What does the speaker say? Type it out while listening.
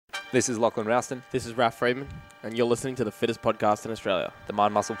This is Lachlan Rouston. This is Raf Freeman, and you're listening to the fittest podcast in Australia, The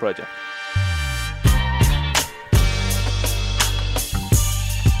Mind Muscle Project.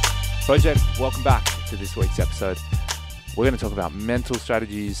 Project, welcome back to this week's episode. We're going to talk about mental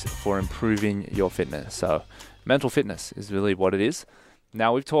strategies for improving your fitness. So, mental fitness is really what it is.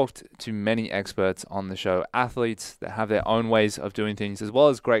 Now, we've talked to many experts on the show, athletes that have their own ways of doing things, as well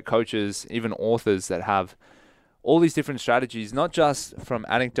as great coaches, even authors that have all these different strategies, not just from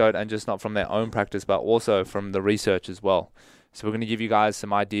anecdote and just not from their own practice, but also from the research as well. So we're going to give you guys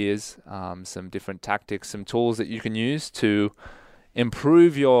some ideas, some different tactics, some tools that you can use to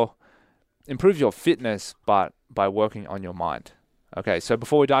improve your fitness, but by working on your mind. Okay, so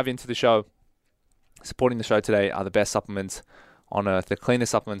before we dive into the show, supporting the show today are the best supplements on earth, the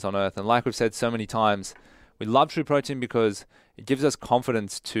cleanest supplements on earth. And like we've said so many times, we love True Protein because it gives us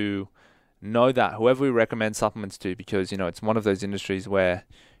confidence to know that whoever we recommend supplements to, because, you know, it's one of those industries where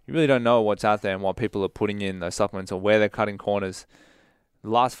you really don't know what's out there and what people are putting in those supplements or where they're cutting corners. The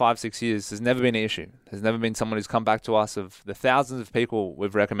last 5-6 years, there's never been an issue. There's never been someone who's come back to us of the thousands of people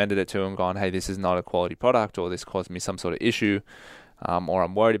we've recommended it to and gone, hey, this is not a quality product, or this caused me some sort of issue, or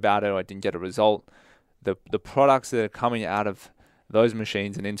I'm worried about it, or I didn't get a result. The products that are coming out of those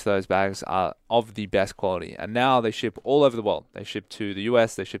machines and into those bags are of the best quality. And now they ship all over the world. They ship to the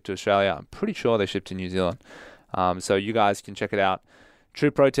US, they ship to Australia. I'm pretty sure they ship to New Zealand. So you guys can check it out. True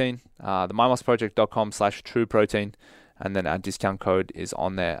Protein, themindmuscleproject.com/trueprotein. And then our discount code is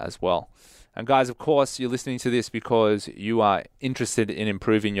on there as well. And guys, of course, you're listening to this because you are interested in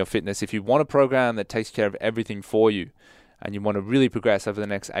improving your fitness. If you want a program that takes care of everything for you and you want to really progress over the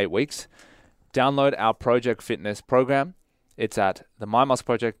next 8 weeks, download our Project Fitness program. It's at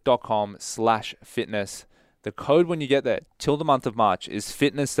themindmuscleproject.com/fitness. The code when you get there till the month of March is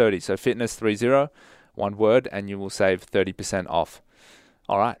fitness30. So fitness30, one word, and you will save 30% off.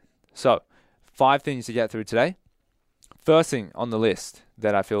 All right. So 5 things to get through today. First thing on the list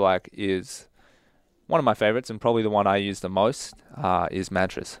that I feel like is one of my favorites and probably the one I use the most is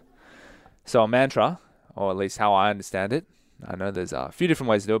mantras. So a mantra, or at least how I understand it, I know there's a few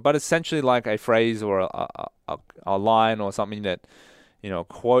different ways to do it, but essentially like a phrase or a line or something that, you know,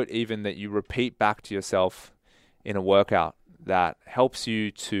 quote even that you repeat back to yourself in a workout that helps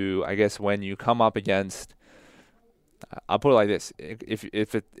you to, I guess, when you come up against, I'll put it like this: if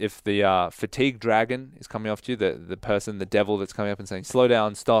the fatigue dragon is coming off to you, the person, the devil that's coming up and saying, slow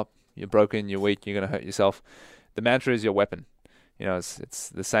down, stop, you're broken, you're weak, you're going to hurt yourself, the mantra is your weapon. You know, it's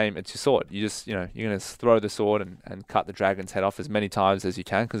the same. It's your sword. You just, you know, you're going to throw the sword and cut the dragon's head off as many times as you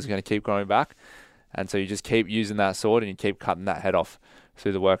can because it's going to keep growing back. And so you just keep using that sword and you keep cutting that head off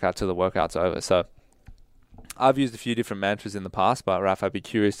through the workout till the workout's over. So I've used a few different mantras in the past, but Raf, I'd be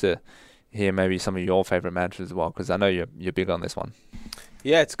curious to hear maybe some of your favorite mantras as well, because I know you're big on this one.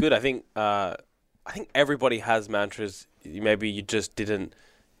 Yeah, it's good. I think everybody has mantras. Maybe you just didn't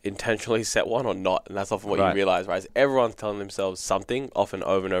intentionally set one or not, and that's often what you realize, right? Everyone's telling themselves something, often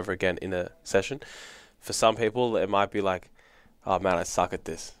over and over again in a session. For some people, it might be like, "Oh man, I suck at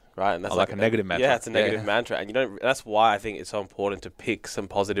this," right? And that's like a negative mantra. Yeah, it's a negative mantra, and that's why I think it's so important to pick some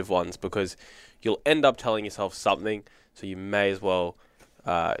positive ones, because you'll end up telling yourself something. So you may as well,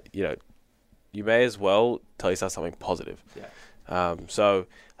 you may as well tell yourself something positive. Yeah. So I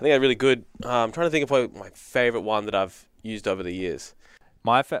think that's really good. I'm trying to think of my favorite one that I've used over the years.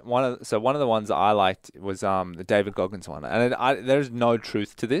 One of the ones that I liked was the David Goggins one, and there's no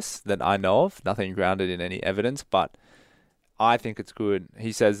truth to this that I know of, nothing grounded in any evidence, but I think it's good.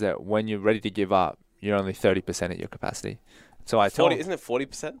 He says that when you're ready to give up, you're only 30% at your capacity. So I told him, isn't it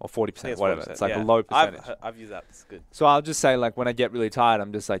 40% or 40%, whatever. 40%, it's like a low percentage. I've used that. It's good. So I'll just say, like, when I get really tired,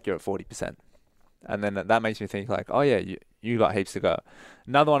 I'm just like, you're at 40%, and then that makes me think like, oh yeah, you got heaps to go.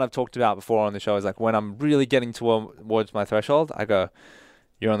 Another one I've talked about before on the show is like when I'm really getting towards my threshold, I go,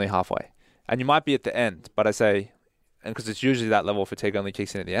 you're only halfway. And you might be at the end, but I say, and because it's usually that level of fatigue only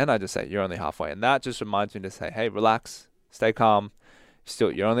kicks in at the end, I just say, you're only halfway. And that just reminds me to say, hey, relax, stay calm.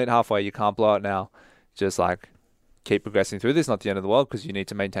 You're only at halfway. You can't blow it now. Just like keep progressing through this. Not the end of the world, because you need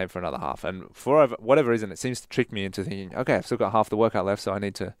to maintain for another half. And for whatever reason, it seems to trick me into thinking, okay, I've still got half the workout left, so I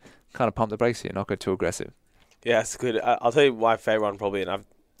need to kind of pump the brakes here, not go too aggressive. Yeah, it's good. I'll tell you my favorite one probably, and I've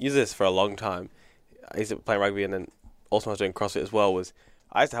used this for a long time. I used to play rugby, and then also I was doing CrossFit as well, was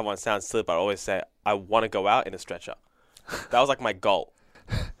I used to have one sound silly, but I always say, I want to go out in a stretcher. That was like my goal.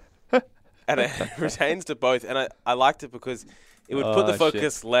 And it pertains to both. And I liked it because it would put the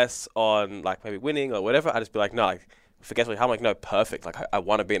focus less on like maybe winning or whatever. I'd just be like, no, like, forget how I'm like, no, perfect. Like I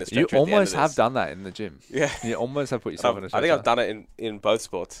want to be in a stretcher. You almost have done that in the gym. Yeah. You almost have put yourself in a stretcher. I think I've done it in both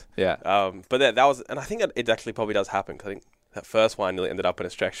sports. Yeah. But that was, and I think it actually probably does happen. Cause I think that first one nearly ended up in a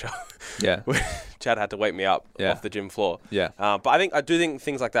stretcher. Yeah. Chad had to wake me up off the gym floor. Yeah. But I do think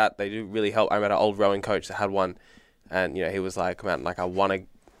things like that, they do really help. I remember an old rowing coach that had one, and he was like, "Come out, like I want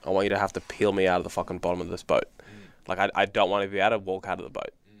you to have to peel me out of the fucking bottom of this boat. Like I don't want to be able to walk out of the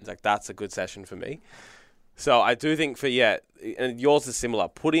boat." It's like, that's a good session for me. So I do think and yours is similar.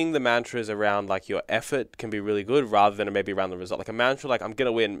 Putting the mantras around like your effort can be really good rather than maybe around the result. Like a mantra like I'm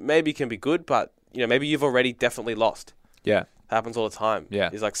gonna win maybe can be good, but maybe you've already definitely lost. Yeah. Happens all the time. Yeah.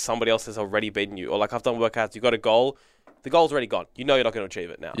 It's like somebody else has already beaten you. Or like I've done workouts, you've got a goal, the goal's already gone. You know you're not going to achieve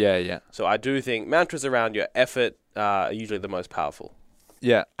it now. Yeah, yeah. So I do think mantras around your effort are usually the most powerful.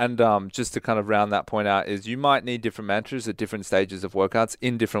 Yeah, and just to kind of round that point out is you might need different mantras at different stages of workouts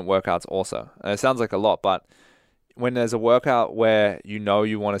in different workouts also. And it sounds like a lot, but when there's a workout where you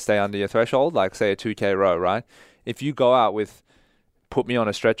want to stay under your threshold, like say a 2K row, right? If you go out with put me on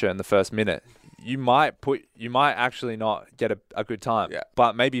a stretcher in the first minute, you might actually not get a good time. Yeah.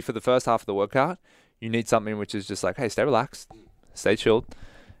 But maybe for the first half of the workout, you need something which is just like, hey, stay relaxed, stay chilled.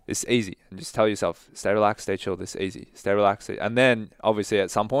 It's easy. And just tell yourself, stay relaxed, stay chilled, this is easy. Stay relaxed. And then, obviously,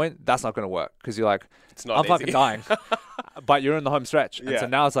 at some point, that's not going to work because you're like, I'm fucking dying. But you're in the home stretch. And so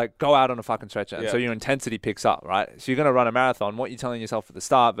now it's like, go out on a fucking stretcher. And so your intensity picks up, right? So you're going to run a marathon. What you're telling yourself at the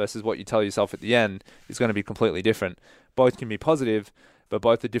start versus what you tell yourself at the end is going to be completely different. Both can be positive, but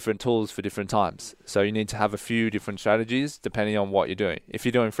both are different tools for different times. So you need to have a few different strategies depending on what you're doing. If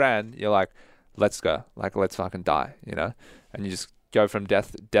you're doing Fran, you're like, let's go. Like, let's fucking die, And you just go from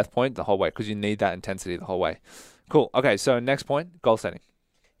death point the whole way because you need that intensity the whole way. Cool. Okay, so next point, goal setting.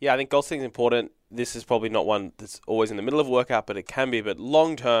 Yeah, I think goal setting is important. This is probably not one that's always in the middle of a workout, but it can be. But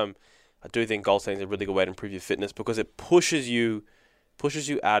long term, I do think goal setting is a really good way to improve your fitness because it pushes you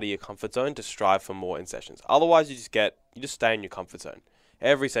out of your comfort zone to strive for more in sessions. Otherwise, you just stay in your comfort zone.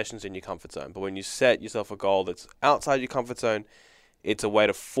 Every session's in your comfort zone. But when you set yourself a goal that's outside your comfort zone, it's a way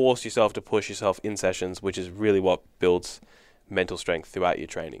to force yourself to push yourself in sessions, which is really what builds mental strength throughout your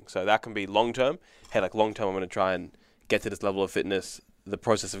training. So that can be long-term. Hey, like long-term, I'm going to try and get to this level of fitness. The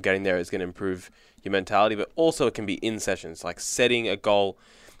process of getting there is going to improve your mentality, but also it can be in sessions, like setting a goal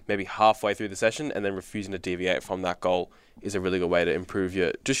maybe halfway through the session and then refusing to deviate from that goal is a really good way to improve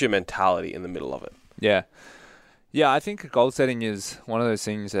your mentality in the middle of it. Yeah. Yeah, I think goal setting is one of those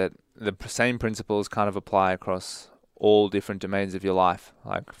things that the same principles kind of apply across all different domains of your life.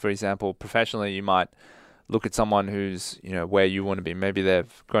 Like, for example, professionally, you might look at someone who's, where you want to be. Maybe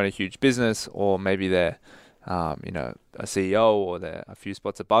they've grown a huge business, or maybe they're, a CEO, or they're a few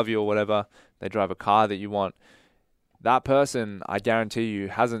spots above you or whatever. They drive a car that you want. That person, I guarantee you,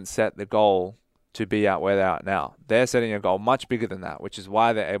 hasn't set the goal to be at where they're at now. They're setting a goal much bigger than that, which is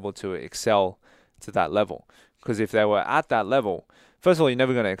why they're able to excel to that level. Because if they were at that level, first of all, you're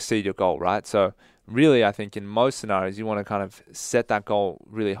never going to exceed your goal, right? So really, I think in most scenarios, you want to kind of set that goal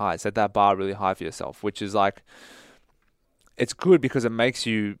really high, set that bar really high for yourself, which is like, it's good because it makes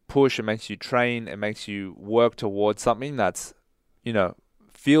you push, it makes you train, it makes you work towards something that's,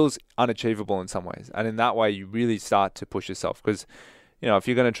 feels unachievable in some ways. And in that way, you really start to push yourself. Because, if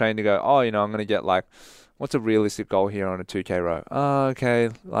you're going to train to go, I'm going to get like, what's a realistic goal here on a 2K row? Okay,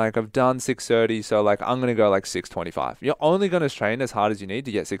 like I've done 630, so like I'm going to go like 625. You're only going to train as hard as you need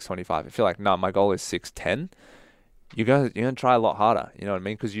to get 625. If you're like, no, my goal is 610, you're going to try a lot harder, you know what I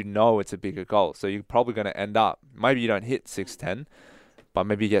mean? Because it's a bigger goal. So you're probably going to end up, maybe you don't hit 610, but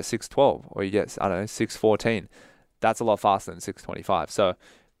maybe you get 612 or you get, 614. That's a lot faster than 625. So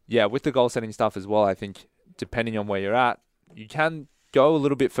yeah, with the goal setting stuff as well, I think depending on where you're at, you can go a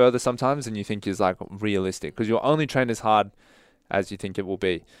little bit further sometimes than you think is like realistic because you'll only train as hard as you think it will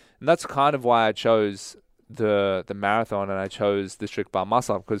be. And that's kind of why I chose the marathon and I chose the strict bar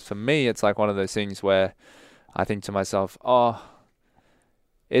muscle up, because for me, it's like one of those things where I think to myself,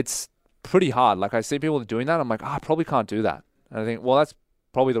 it's pretty hard. Like I see people doing that. I'm like, I probably can't do that. And I think, well, that's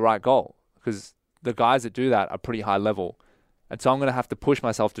probably the right goal because the guys that do that are pretty high level. And so I'm going to have to push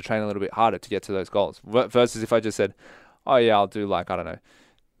myself to train a little bit harder to get to those goals versus if I just said, oh yeah, I'll do like,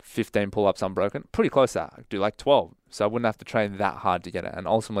 15 pull-ups unbroken. Pretty close to that. I do like 12. So I wouldn't have to train that hard to get it. And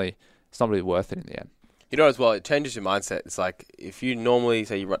ultimately, it's not really worth it in the end. As well, it changes your mindset. It's like if you normally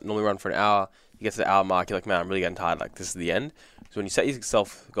run for an hour, you get to the hour mark, you're like, man, I'm really getting tired. Like this is the end. So when you set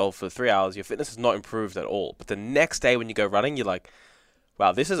yourself a goal for 3 hours, your fitness has not improved at all. But the next day when you go running, you're like,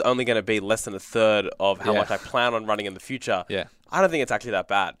 wow, this is only going to be less than a third of how much I plan on running in the future. Yeah. I don't think it's actually that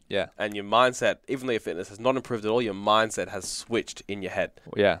bad. Yeah. And your mindset, even though your fitness has not improved at all, your mindset has switched in your head.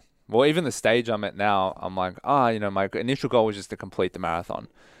 Yeah. Well, even the stage I'm at now, I'm like, my initial goal was just to complete the marathon.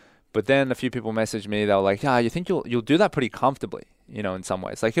 But then a few people messaged me, they were like, yeah, you think you'll do that pretty comfortably, in some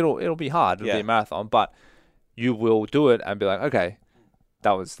ways. Like it'll be hard, it'll be a marathon, but you will do it and be like, okay,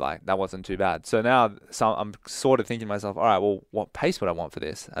 that wasn't too bad. So now I'm sort of thinking to myself, all right, well, what pace would I want for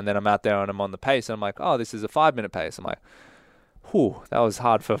this? And then I'm out there and I'm on the pace and I'm like, oh, this is a 5-minute pace. I'm like, whew, that was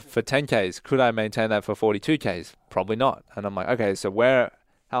hard for 10Ks. Could I maintain that for 42Ks? Probably not. And I'm like, okay, so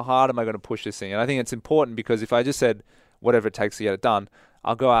how hard am I going to push this thing? And I think it's important because if I just said whatever it takes to get it done,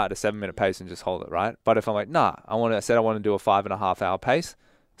 I'll go out at a 7-minute pace and just hold it, right? But if I'm like, nah, I want to do a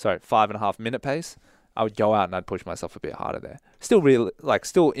 5.5-minute pace, I would go out and I'd push myself a bit harder there. Still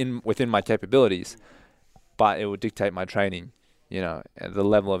within my capabilities, but it would dictate my training, the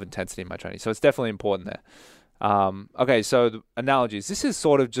level of intensity in my training. So it's definitely important there. Okay, so the analogies. This is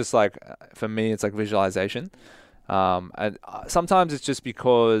sort of just like, for me, it's like visualization. And sometimes it's just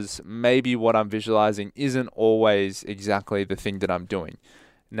because maybe what I'm visualizing isn't always exactly the thing that I'm doing.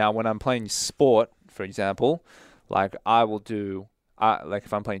 Now, when I'm playing sport, for example, like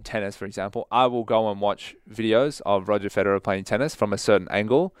if I'm playing tennis, for example, I will go and watch videos of Roger Federer playing tennis from a certain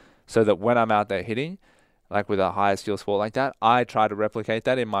angle so that when I'm out there hitting, like with a higher skill sport like that, I try to replicate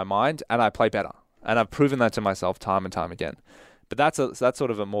that in my mind and I play better. And I've proven that to myself time and time again. But that's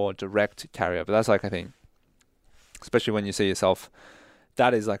sort of a more direct carryover. That's like, I think, especially when you see yourself,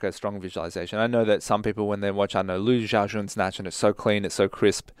 that is like a strong visualization. I know that some people, when they watch, Liu Xiaojun snatch and it's so clean, it's so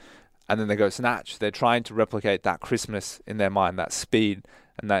crisp, and then they go snatch, they're trying to replicate that crispness in their mind, that speed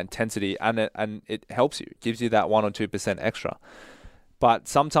and that intensity, and it helps you. It gives you that 1 or 2% extra. But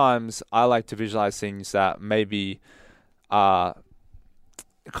sometimes I like to visualize things that maybe are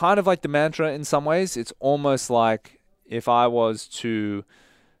kind of like the mantra in some ways. It's almost like if I was to,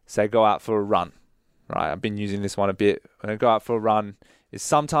 say, go out for a run, right? I've been using this one a bit. When I go out for a run, is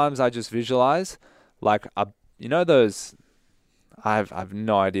sometimes I just visualize like those. I have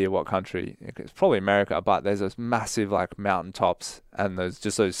no idea what country. It's probably America, but there's those massive like mountain tops and those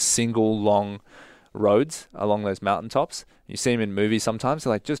single long roads along those mountain tops. You see them in movies sometimes.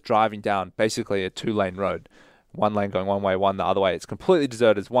 They're like just driving down basically a 2-lane road. One lane going one way, one the other way. It's completely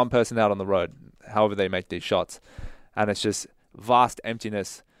deserted. There's one person out on the road, however they make these shots. And it's just vast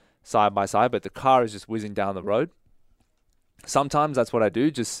emptiness side by side, but the car is just whizzing down the road. Sometimes that's what I do,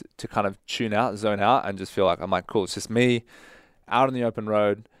 just to kind of tune out, zone out, and just feel like, I'm like, cool, it's just me out on the open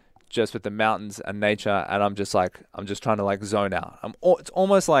road, just with the mountains and nature, and I'm just trying to like zone out. It's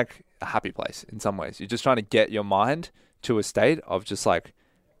almost like a happy place in some ways. You're just trying to get your mind to a state of just like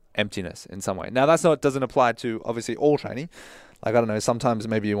emptiness in some way. Now doesn't apply to obviously all training. Like, I don't know, sometimes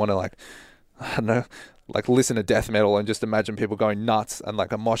maybe you want to like, I don't know, like listen to death metal and just imagine people going nuts and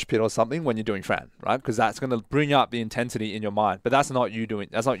like a mosh pit or something when you're doing Fran, right? Because that's going to bring up the intensity in your mind. But that's not you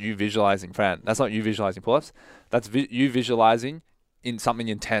visualizing Fran. That's not you visualizing pull-ups. That's you visualizing in something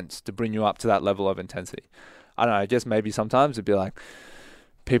intense to bring you up to that level of intensity. I don't know, I guess maybe sometimes it'd be like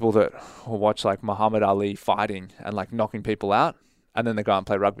people that will watch like Muhammad Ali fighting and like knocking people out, and then they go out and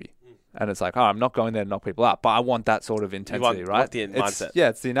play rugby. And it's like, I'm not going there to knock people out, but I want that sort of intensity, right? The mindset.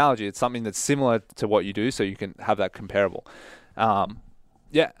 It's the analogy. It's something that's similar to what you do, so you can have that comparable. And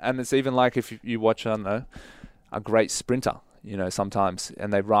it's even like if you watch, I don't know, a great sprinter, sometimes,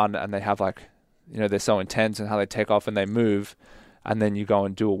 and they run and they have like, they're so intense and how they take off and they move, and then you go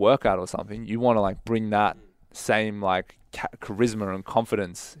and do a workout or something. You want to like bring that same like charisma and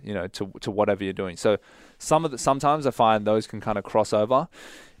confidence, to whatever you're doing. So sometimes I find those can kind of cross over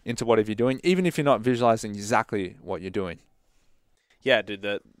into whatever you're doing, even if you're not visualizing exactly what you're doing. Yeah, dude.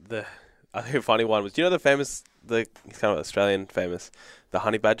 I think a funny one was, do you know he's kind of Australian famous, the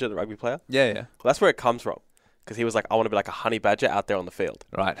honey badger, the rugby player? Yeah. Well, that's where it comes from, because he was like, I want to be like a honey badger out there on the field.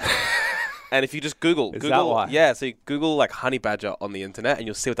 Right. And if you just Google, that why? Yeah, so you Google like honey badger on the internet, and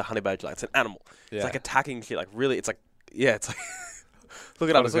you'll see what the honey badger like. It's an animal. Yeah. It's like attacking shit. Like really, it's like look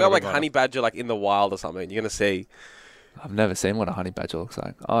it up. Look up like honey badger like in the wild or something. You're gonna see. I've never seen what a honey badger looks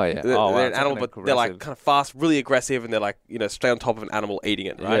like. Oh, yeah. They're an animal, but they're like kind of fast, really aggressive, and they're like, straight on top of an animal eating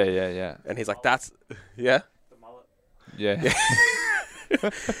it, right? Yeah. And he's like, that's, yeah? The mullet. Yeah.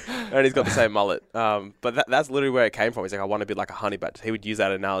 And he's got the same mullet. But that's literally where it came from. He's like, I want to be like a honey badger. He would use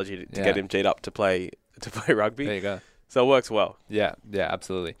that analogy to get him G'd up to play rugby. There you go. So it works well. Yeah,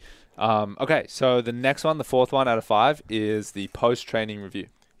 absolutely. Okay, so the next one, the fourth one out of 5, is the post-training review.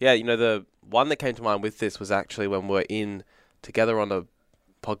 Yeah, the one that came to mind with this was actually when we were together on a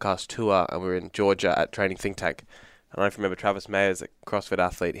podcast tour, and we were in Georgia at Training Think Tank. I don't know if you remember Travis Mayers, a CrossFit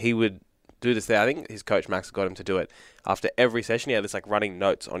athlete. He would do this there. I think his coach Max got him to do it. After every session, he had this like running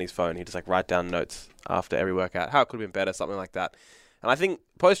notes on his phone. He'd just like write down notes after every workout. How it could have been better, something like that. And I think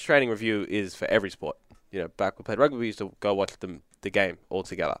post-training review is for every sport. Back when we played rugby, we used to go watch the game all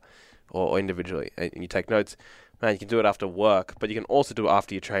together or individually, and you take notes. man, you can do it after work, but you can also do it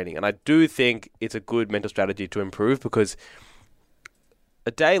after your training. And I do think it's a good mental strategy to improve, because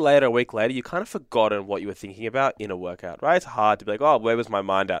a day later, a week later, you kind of forgotten what you were thinking about in a workout, right? It's hard to be like, oh, where was my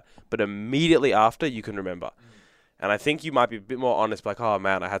mind at? But immediately after, you can remember. And I think you might be a bit more honest, like, oh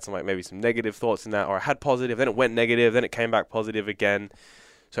man, I had some, like, maybe some negative thoughts in that, or I had positive, then it went negative, then it came back positive again.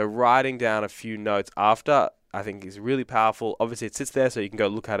 So writing down a few notes after, I think, is really powerful. Obviously, it sits there so you can go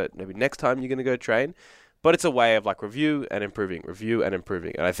look at it maybe next time you're going to go train. But it's a way of like review and improving.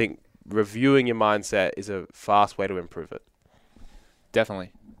 And I think reviewing your mindset is a fast way to improve it.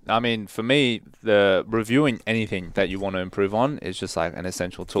 Definitely. I mean, for me, the reviewing anything that you want to improve on is just like an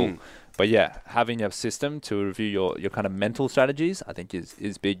essential tool. But yeah, having a system to review your kind of mental strategies, I think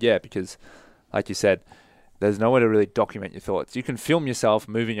is big. Yeah, because like you said, there's no way to really document your thoughts. You can film yourself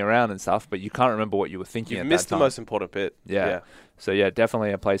moving around and stuff, but you can't remember what you were thinking at that time. You missed the most important bit. Yeah. So yeah,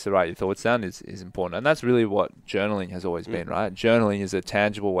 definitely a place to write your thoughts down is important. And that's really what journaling has always been, right? Journaling is a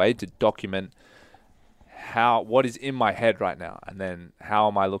tangible way to document what is in my head right now, and then how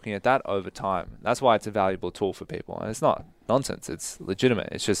am I looking at that over time. That's why it's a valuable tool for people. And it's not nonsense. It's legitimate.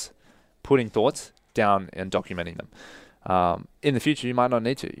 It's just putting thoughts down and documenting them. In the future, you might not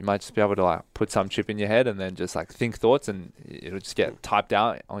need to. You might just be able to like put some chip in your head and then just like think thoughts, and it'll just get typed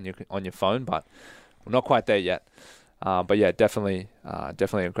out on your phone. But we're not quite there yet. But yeah, definitely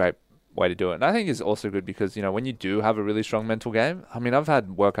a great way to do it. And I think it's also good because, you know, when you do have a really strong mental game, I mean, I've had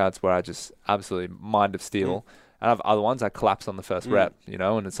workouts where I just absolutely mind of steel, and I have other ones I collapse on the first rep, you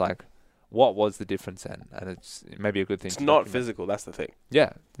know, and it's like, what was the difference then? And it's maybe a good thing. It's not physical. That's the thing.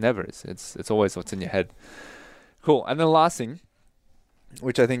 Yeah, never is. It's always what's in your head. Cool. And then the last thing,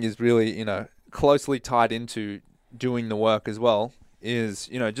 which I think is really, you know, closely tied into doing the work as well, is,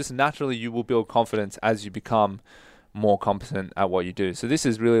 you know, just naturally you will build confidence as you become more competent at what you do. So this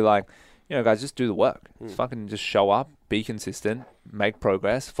is really like, you know, guys, just do the work. Fucking just show up, be consistent, make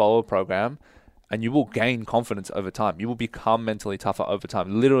progress, follow a program, and you will gain confidence over time. You will become mentally tougher over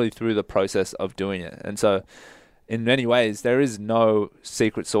time, literally through the process of doing it. And so in many ways, there is no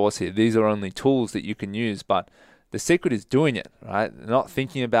secret sauce here. These are only tools that you can use, but the secret is doing it, right? Not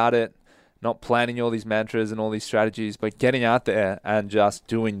thinking about it, not planning all these mantras and all these strategies, but getting out there and just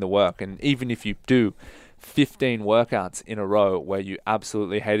doing the work. And even if you do 15 workouts in a row where you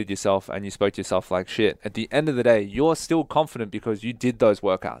absolutely hated yourself and you spoke to yourself like shit, at the end of the day, you're still confident because you did those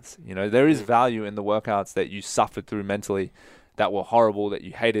workouts. You know, there is value in the workouts that you suffered through mentally, that were horrible, that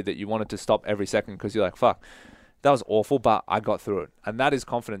you hated, that you wanted to stop every second because you're like, fuck, that was awful, but I got through it. And that is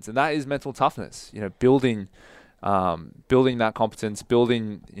confidence, and that is mental toughness. You know, building that competence,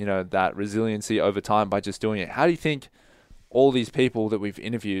 building, you know, that resiliency over time by just doing it. How do you think all these people that we've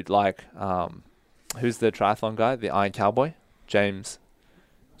interviewed, like, who's the triathlon guy? The Iron Cowboy? James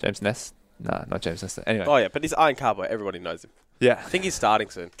Ness? No, not James Ness. Anyway. Oh, yeah, but he's Iron Cowboy. Everybody knows him. Yeah. I think he's starting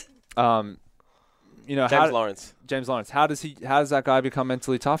soon. You know, James Lawrence. How does that guy become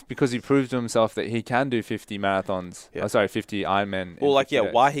mentally tough? Because he proved to himself that he can do 50 marathons. Yeah. 50 Ironman. Well, like, yeah,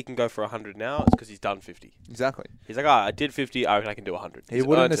 why he can go for 100 now is because he's done 50. Exactly. He's like, I did 50, I reckon I can do 100. He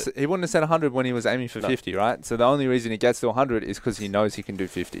wouldn't have said 100 when he was aiming for 50, right? So the only reason he gets to 100 is because he knows he can do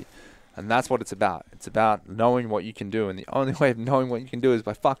 50. And that's what it's about. It's about knowing what you can do. And the only way of knowing what you can do is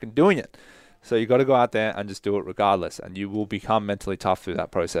by fucking doing it. So you got to go out there and just do it regardless. And you will become mentally tough through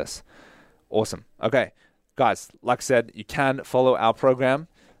that process. Awesome. Okay. Guys, like I said, you can follow our program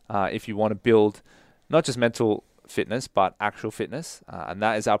if you want to build not just mental fitness, but actual fitness. And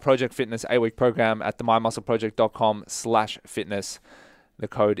that is our Project Fitness 8-week program at themymuscleproject.com/fitness. The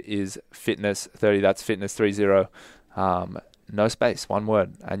code is fitness30. That's fitness30. No space, one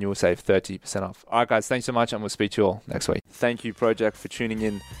word, and you will save 30% off. All right, guys, thanks so much, and we'll speak to you all next week. Thank you, Project, for tuning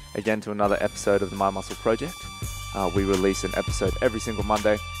in again to another episode of the My Muscle Project. We release an episode every single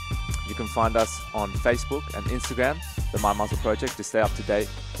Monday. You can find us on Facebook and Instagram, the My Muscle Project, to stay up to date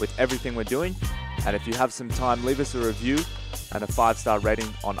with everything we're doing. And if you have some time, leave us a review and a 5-star rating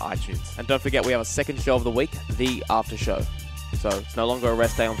on iTunes. And don't forget, we have a second show of the week, the after show. So it's no longer a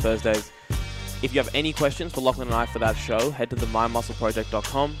rest day on Thursdays. If you have any questions for Lachlan and I for that show, head to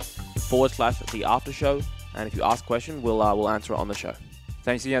themymuscleproject.com/the after show. And if you ask a question, we'll answer it on the show.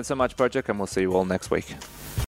 Thanks again so much, Project, and we'll see you all next week.